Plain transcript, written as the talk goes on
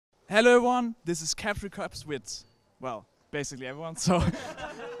Hello everyone, this is Capture Cups with, well, basically everyone. So,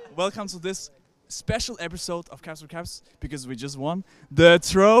 welcome to this special episode of Capture Cups because we just won the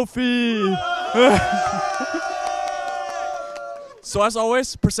trophy. So as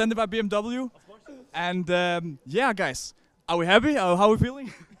always, presented by BMW. And yeah, guys, are we happy? How are we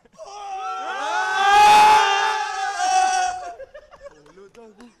feeling?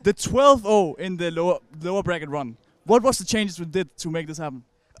 The 12-0 in the lower bracket run. What was the changes we did to make this happen?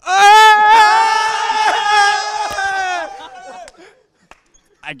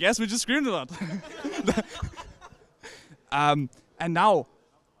 I guess we just screamed a lot. And now,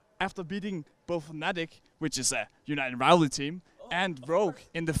 after beating both Fnatic, which is a United Rivalry team, and Rogue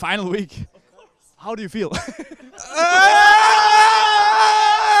in the final week, how do you feel?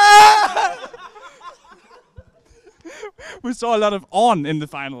 We saw a lot of on in the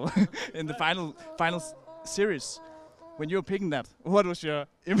final, in the final series. When you were picking that, what was your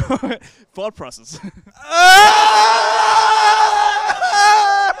thought process?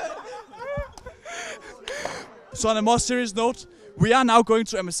 So on a more serious note, we are now going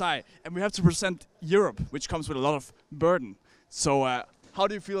to MSI, and we have to present Europe, which comes with a lot of burden. So how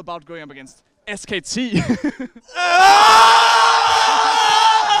do you feel about going up against SKT?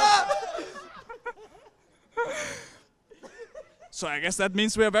 So I guess that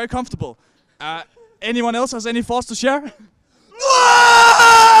means we are very comfortable. Anyone else has any thoughts to share?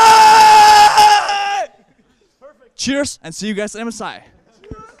 Cheers, and see you guys at MSI.